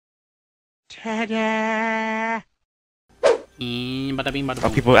Ta-da! Bada bing, bada Oh,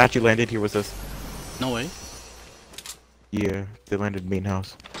 boom. people actually landed here with us. No way. Yeah, they landed main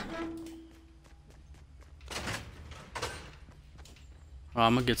house. Oh,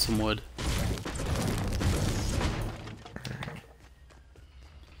 I'm gonna get some wood.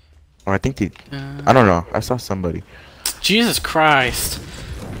 Oh, I think they... I don't know. I saw somebody. Jesus Christ.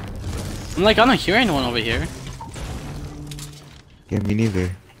 I'm like, I don't hear anyone over here. Yeah, me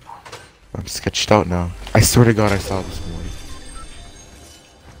neither. I'm sketched out now. I swear to God I saw this morning.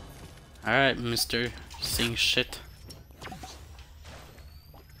 Alright, mister. Seeing shit.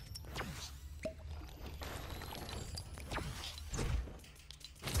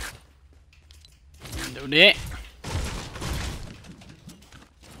 Do it.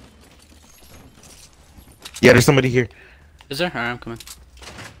 Yeah, there's somebody here. Is there? Alright, I'm coming.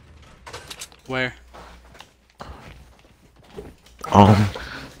 Where?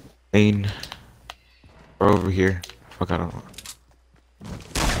 Main... Or over here. Fuck, I don't know.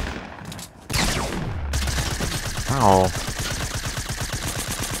 Ow.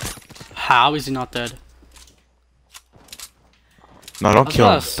 How is he not dead? No, don't kill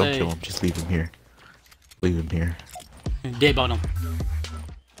him. Don't say. kill him. Just leave him here. Leave him here. Dead bottom.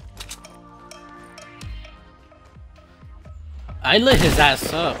 I lit his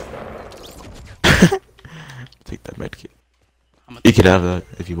ass up. Take that medkit. I'm gonna You take can it. have that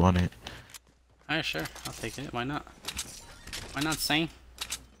if you want it. Alright, sure. I'll take it. Why not? Why not, Sane?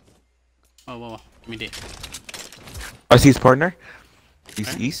 Oh, whoa, whoa. Give me that. I see his partner. He's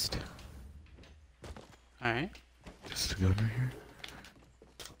Okay. east. Alright. Just a gun right here.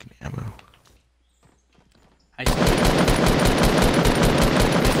 Fucking ammo. I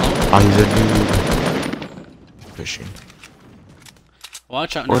Oh, he's a noob. Fishing.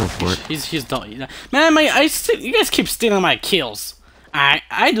 Watch out Or now. the fort. He's done. Man, you guys keep stealing my kills.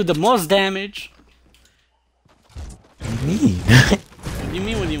 I do the most damage. What do you mean? What do you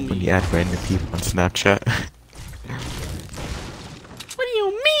mean? What do you When mean? you add random people on Snapchat. What do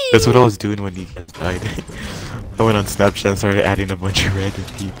you mean? That's what I was doing when you guys died. I went on Snapchat and started adding a bunch of random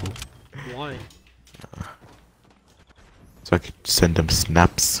people. Why? So I could send them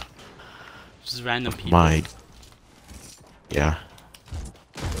snaps. Just random people. My... Yeah.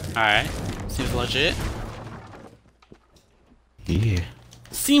 Alright. Seems legit. Yeah.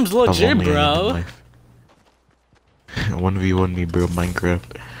 Seems How legit, lonely I am in bro. life. 1v1 me, bro,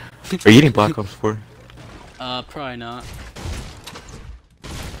 Minecraft. Are you eating Black Ops 4? Probably not.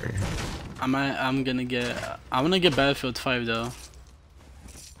 I'm gonna get Battlefield 5 though.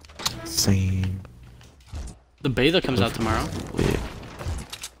 Same. The beta comes out tomorrow.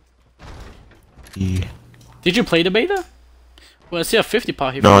 Yeah. Did you play the beta? Well, I see a 50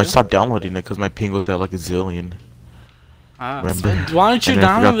 pot here. No, for I you. stopped downloading it because my ping was at like a zillion. Ah, Remember? so why don't you And then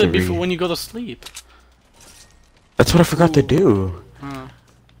I forgot download to it before read. when you go to sleep? That's what I forgot to do. Huh.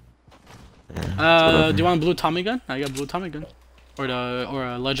 Yeah, Do you want a blue Tommy gun? I got a blue Tommy gun. Or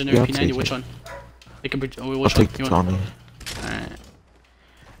a legendary Yeah, I'll P90. take Which it. one? Which I'll one? take the You want? Tommy. Alright.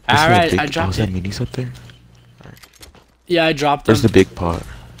 There's no Alright, big- I oh, dropped is that it. minis up there? Yeah, I dropped them. Where's the big pot?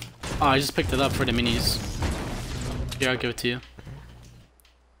 Oh, I just picked it up for the minis. Here, I'll give it to you.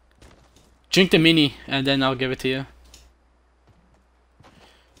 Drink the mini, and then I'll give it to you.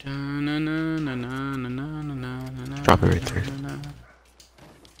 Drop it right there.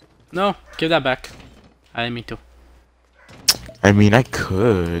 No, give that back. I didn't mean to. I mean, I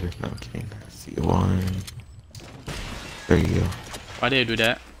could. No, I'm kidding. See one. There you go. Why did I do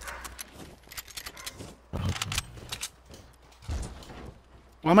that?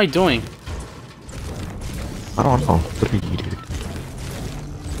 What am I doing? I don't know. What do you do?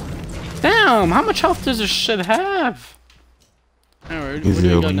 Damn, how much health does this shit have? Alright, where do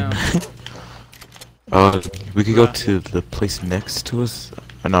we go now? We could go to the place next to us.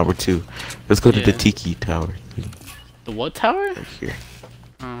 No, we're two. Let's go to the Yeah. Tiki Tower. The what tower? Right here.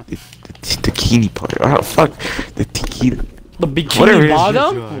 Oh. The Bikini part. Oh, fuck. The Tiki. The Whatever bikini it is,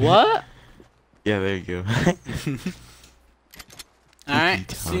 bottom? just, What? Yeah, there you go. Alright,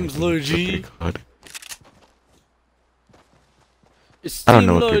 Tiki Tower, seems I think is what they're legit. called. It I don't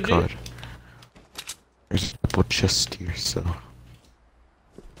know seems what they're legit. called. There's a couple chests here, so.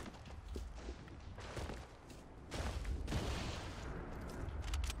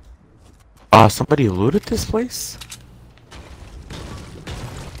 Somebody looted this place?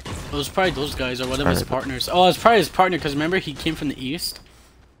 It was probably those guys or one of his Alright. partners. Oh, it's probably his partner because remember he came from the east.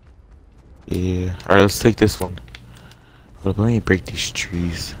 Yeah. Alright, let's take this one. But let me break these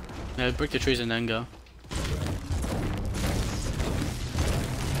trees. Yeah, break the trees and then go.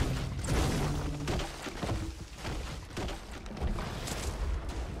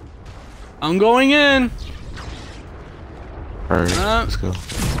 I'm going in. Alright, let's go.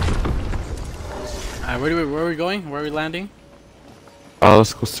 Alright, where are we going? Where are we landing?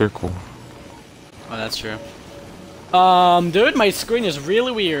 Let's go circle. Oh, that's true. Dude, my screen is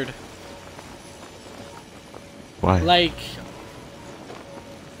really weird. Why? Like,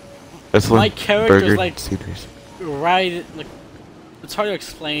 That's my character's like Cedars. right. Like, it's hard to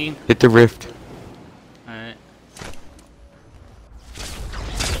explain. Hit the rift. Alright.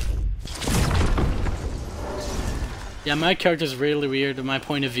 Yeah, my character's really weird in my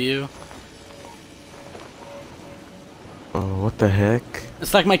point of view. Oh, what the heck?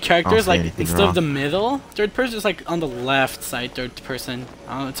 It's like my character's like anything instead wrong. of the middle third person, it's like on the left side third person.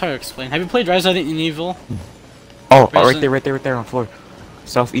 I don't know, it's hard to explain. Have you played Resident Evil? Oh, Resident- right there on floor.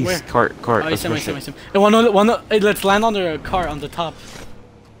 Southeast Where? cart. Oh, I Let's see, rush it. Hey, hey, let's land on the car on the top.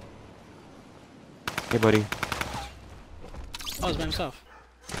 Hey, buddy. Oh, it's by himself.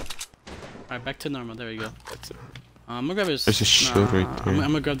 Alright, back to normal. There we go. That's it. I'm gonna grab his. There's a shield right there. I'm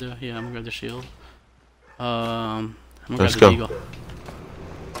gonna grab the. Yeah, I'm gonna grab the shield. I'm gonna Let's grab the go. eagle.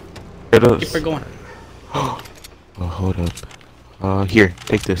 Hit us. Keep her going. Oh, hold up. Here,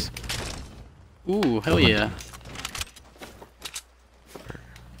 take this. Ooh, hell yeah.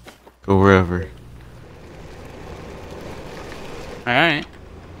 Go wherever. Alright.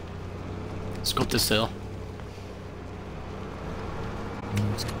 Let's go up this hill.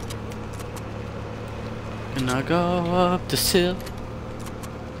 Gonna go up this hill.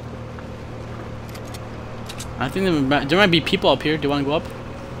 I think there might be people up here. Do you wanna go up?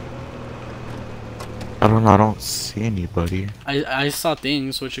 I don't know. I don't see anybody. I saw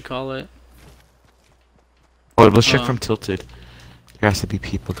things. What you call it? Oh, let's check from Tilted. There has to be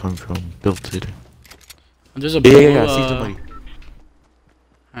people coming from Tilted. There's a Yeah, blue, I see somebody.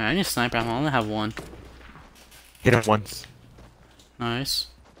 Alright, I need a sniper ammo. I only have one. Hit him once. Nice.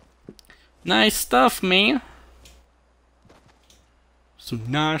 Nice stuff, man. Some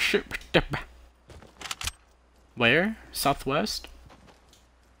nice shit. Where? Southwest?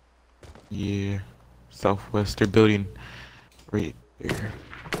 Yeah. Southwest. They're building right there.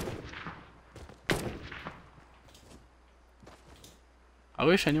 I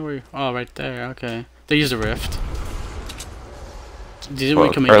wish I knew where. Oh, right there. Okay. They use a rift. Did Well,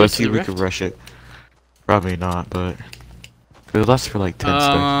 we come let's see the if we rift? can rush it. Probably not, but it lasts for like 10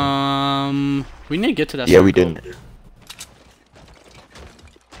 seconds. We need to get to that. Yeah, we circle. didn't.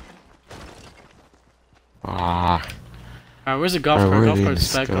 Ah, Alright, where's the golf Alright, cart? where Golf are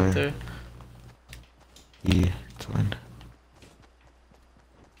cart's they, back this up guy? there. yeah, it's fine.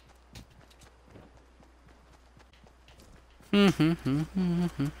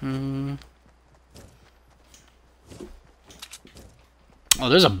 Oh,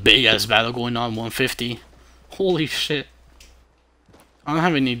 there's a big ass battle going on. 150. Holy shit! I don't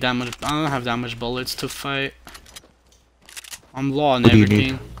have any damage. I don't have that much bullets to fight. I'm low on What do you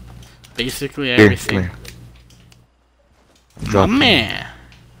everything. need? Basically Here, come everything. here. I'm Oh dropping. man.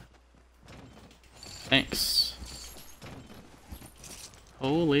 Thanks.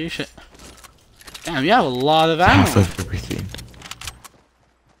 Holy shit. Damn, you have a lot of Half ammo. of everything.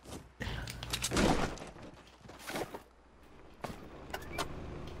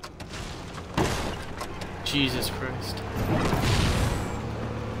 Jesus Christ.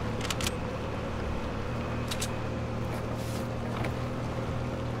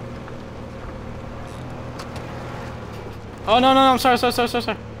 Oh no, I'm sorry.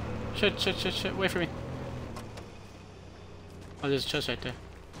 Shit, wait for me. Oh, there's a chest right there.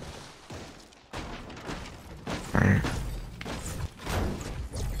 Alright.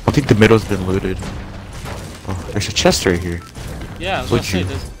 I think the middle's been looted. Oh, there's a chest right here. Yeah, I was Would gonna say you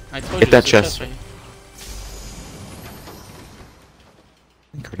this. I told get you that there's a chest? right here.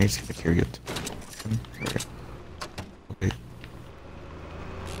 Grenades gonna carry it. Okay.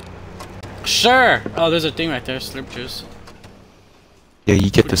 Sure! Oh, there's a thing right there, slurp juice. Yeah, you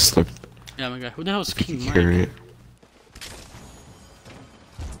get the slip. Yeah, my god. Who the hell is If you King can Mike? carry it.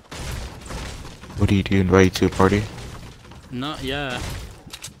 What do? Invite you to a party? No, yeah.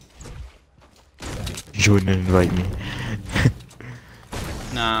 You wouldn't invite me.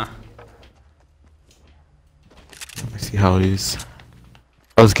 Nah. Let me see how it is.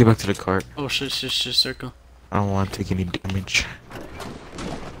 Oh, let's get back to the cart. Oh, shit, circle. I don't want to take any damage.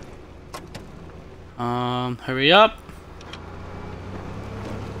 Hurry up.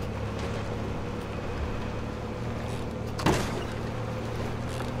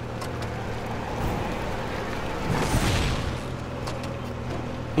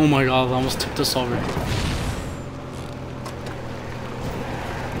 Oh my god, I almost tipped us over.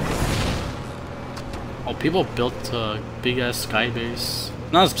 Oh, people built a big ass sky base.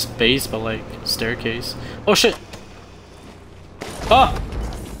 Not space, but like staircase. Oh shit! Ah!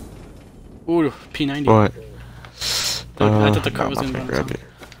 Ooh, P90. What? I thought the cart was I'm gonna not go gonna on grab its it.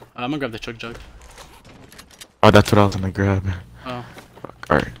 own. I'm gonna grab the chug jug. Oh, that's what I was gonna grab. Oh.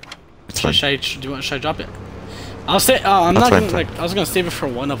 Alright. It's fine. Should I drop it? I'll say. I'm That's not fine, gonna like. I was gonna save it for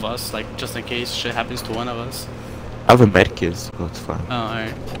one of us, like just in case shit happens to one of us. I have a medkit, so it's fine. Oh,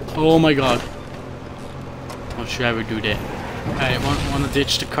 alright. Oh my god. Don't you ever do that. Alright, wanna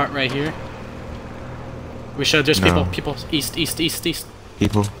ditch the cart right here? We should. There's No. people. East.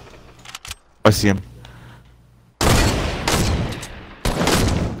 People. I see him. I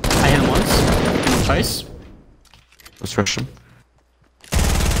hit him once. Hit him twice. Let's rush him.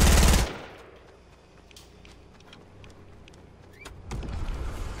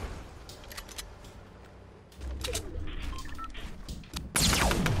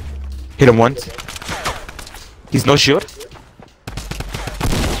 Hit him once. He's no shield.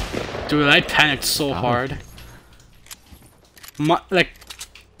 Dude, I panicked so hard.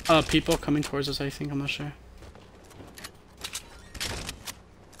 People coming towards us, I think. I'm not sure.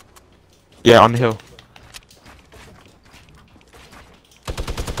 Yeah, on the hill.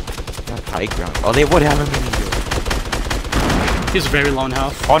 Got high ground. Oh, they would have him in the hill. He's very low in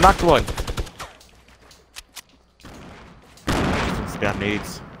health. Oh, knocked one. Spam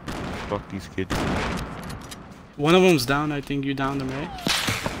nades. Fuck these kids. One of them's down. I think you downed him, right?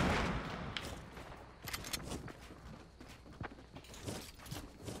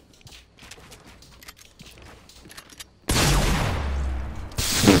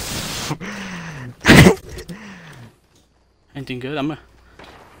 Anything good?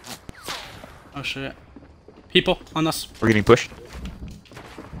 Oh shit. People on us. We're getting pushed.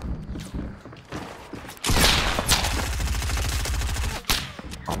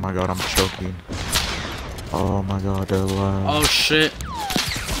 Oh my god, I'm choking. Oh my god, Oh shit.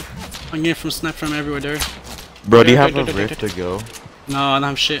 I'm getting from snipe from everywhere there. Bro, do you have a rift to go? No, I don't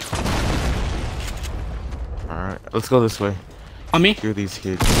have shit. Alright, let's go this way. On me? Hear these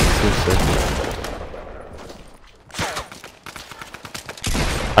kids.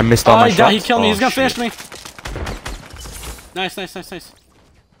 I missed all my shots. He killed me. He's gonna shit. finish me. Nice.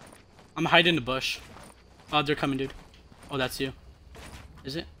 I'm hiding in the bush. Oh, they're coming, dude. Oh, that's you.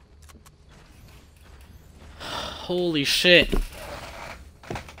 Is it? Holy shit.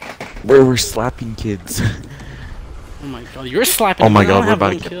 We're slapping kids. Oh my god, you're slapping. Oh my me. I god, don't we're have about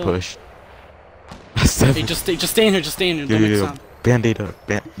to one get kill. pushed. Hey, just stay in here. Don't make a sound. Band-aid up.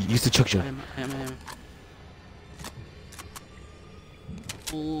 Use the chug jug. I am.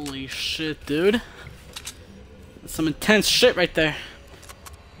 Holy shit, dude. That's some intense shit right there.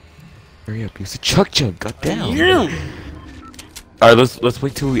 Hurry up, use the chug jug. God damn. Yeah. Alright, let's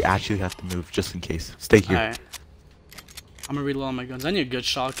wait till we actually have to move, just in case. Stay here. Alright. I'm gonna reload all my guns. I need a good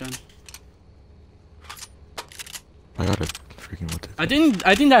shotgun. I got a freaking what the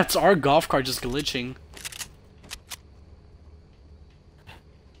I think that's our golf cart just glitching.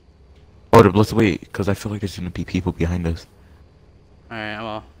 Oh, let's wait, because I feel like there's gonna be people behind us. Alright,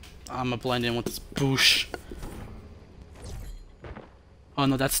 well, I'm gonna blend in with this boosh. Oh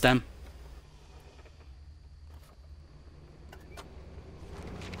no, that's them.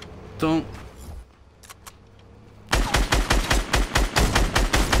 Don't.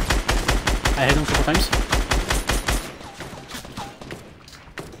 I hit him a couple times.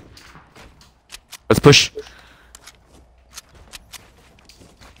 Let's push.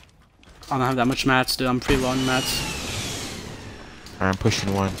 I don't have that much mats, dude. I'm pretty low on mats. Alright, I'm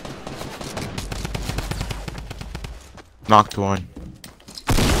pushing one. Knocked one.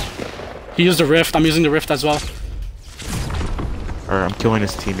 He used the rift. I'm using the rift as well. Alright, I'm killing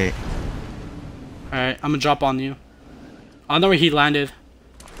his teammate. Alright, I'm gonna drop on you. I don't know where he landed.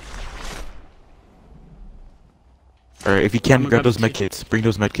 Alright, if you can, I'm gonna grab those grab medkits. Bring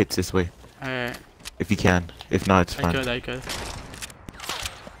those medkits this way. Alright. If you can. If not, it's fine. I could.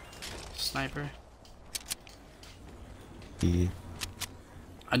 Sniper. Yeah.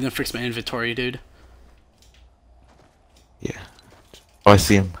 I didn't fix my inventory, dude. Yeah. Oh, I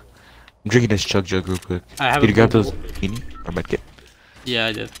see him. I'm drinking this chug jug real quick. I have Did a you grab blue- those beanie or medkit? Yeah,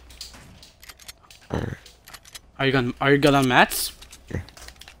 I did. Alright. Are you good on mats?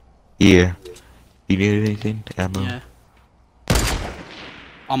 Yeah. You need anything? Ammo? Yeah.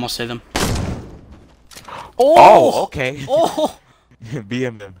 Almost hit him. Oh, okay. Oh!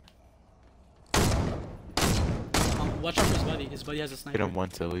 BM them. Watch out for his buddy. His buddy has a sniper. Hit him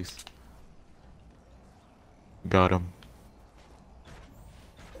once at least. Got him.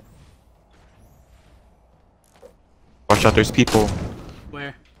 Watch out, there's people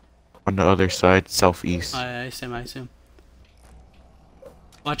Where? on the other side, southeast. I see him.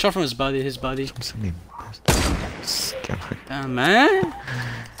 Watch out from his body, his body. Scammer. Damn, man.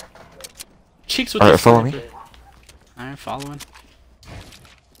 Cheeks with Alright, the follow me. Alright, following.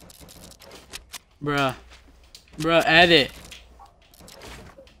 Bruh. Bruh, edit.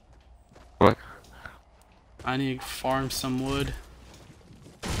 What? I need to farm some wood.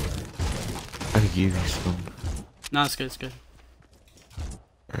 I could give you some. Nah, it's good, it's good.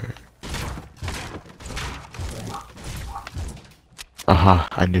 Aha,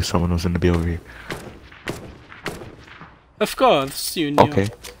 I knew someone was gonna be over here. Of course, you knew. Okay.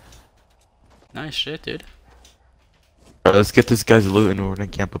 Nice shit, dude. Alright, let's get this guy's loot and we're gonna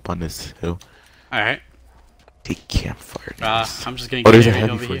camp up on this hill. Alright. Take campfire. I'm just getting there's a carried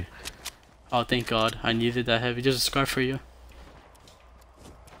heavy over for here. you. Oh, thank God. I needed that heavy. There's a scarf for you.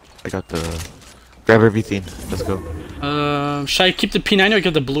 I got the... Grab everything. Let's go. Should I keep the P90 or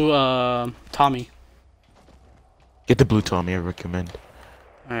get the blue, Tommy? Get the blue Tommy, I recommend.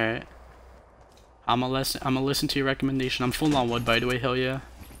 Alright. I'ma listen to your recommendation. I'm full on wood, by the way. Hell yeah.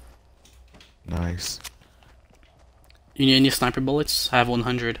 Nice. You need any sniper bullets? I have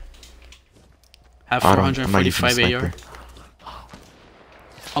 100. I have I'm not using a 445 AR. sniper.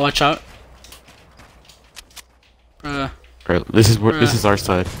 Oh, watch out. Alright, this is our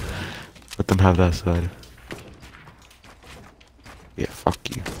side. Let them have that side. Yeah, fuck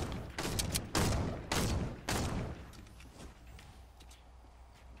you.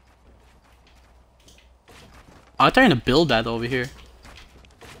 I'm trying to build that over here.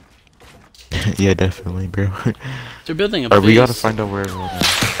 Yeah, definitely, bro. They're building a Alright, base. we gotta find out where everyone is.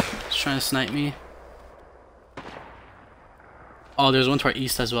 It's trying to snipe me. Oh, there's one to our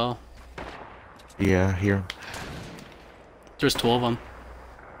east as well. Yeah, here. There's 2 of them.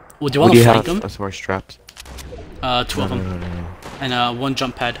 Would you want to flank them? That's where straps. 2 of them. No. And 1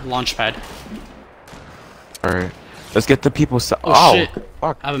 jump pad, launch pad. Alright. Let's get the people Oh, shit.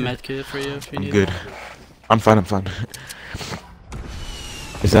 Fuck. I have a med kit for you if you I'm need good. it. I'm fine.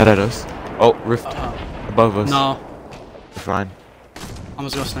 Is that at us? Oh, rift. Above us. No. We're fine. I'm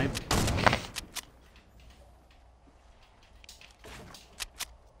just gonna snipe.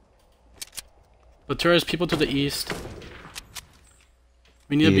 But there's people to the east.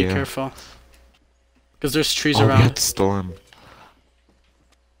 We need to be careful. Because there's trees We around. had storm.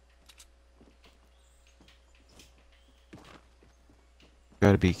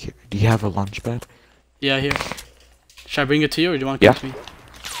 Gotta be careful. Do you have a launch pad? Yeah, here. Should I bring it to you or do you want to give it to me?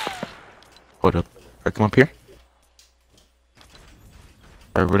 Hold up. Alright, come up here.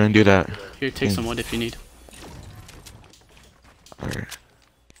 Alright, we're gonna do that. Here, take some wood if you need. Alright.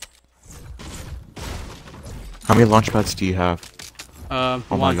 How many launch pads do you have? Oh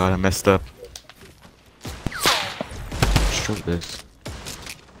my god, I messed up. Destroy this.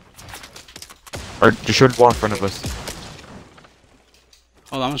 Or destroy the wall in front of us.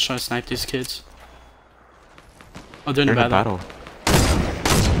 Hold on, I'm just trying to snipe these kids. Oh, they're in a battle.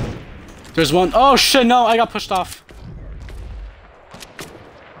 There's one. Oh shit, no, I got pushed off.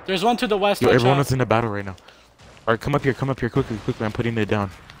 There's one to the west. Yo, everyone is in a battle right now. Alright, come up here, quickly, I'm putting it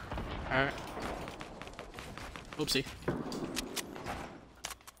down. Alright. Oopsie.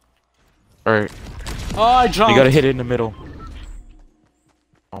 Alright. Oh, I jumped. You gotta hit it in the middle.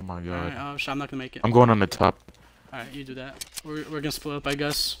 Oh my god. Alright, oh shit, I'm not gonna make it. I'm going on the top. Alright, you do that. We're gonna split up, I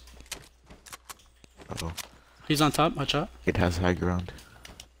guess. Uh-oh. He's on top, watch out. It has high ground.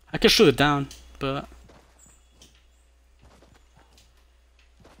 I could shoot it down, but...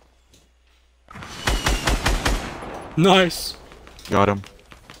 Nice! Got him.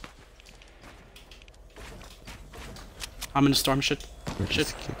 I'm in the storm, shit.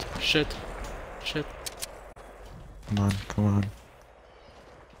 Shit. Come on.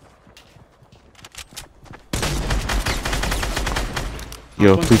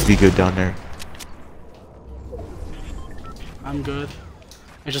 Yo, please be good down there. I'm good.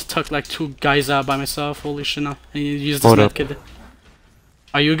 I just took like 2 guys out by myself, holy shit now. I need to use this med kit.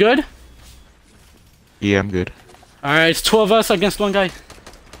 Are you good? Yeah, I'm good. Alright, it's 2 of us against 1 guy.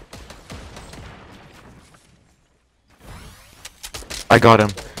 I got him.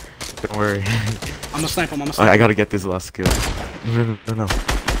 Don't worry. I'm gonna snipe him, I gotta get this last kill. No.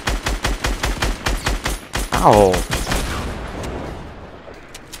 Ow!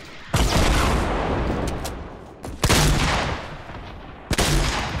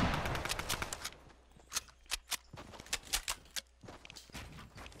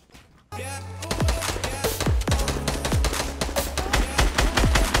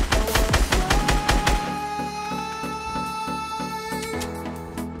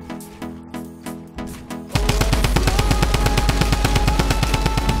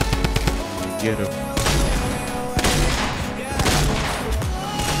 Get him.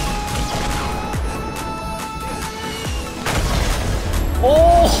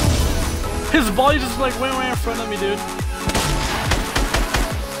 his body just like went right in front of me, dude.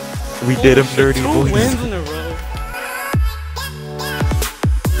 We did him dirty, 2 boys. wins in a row.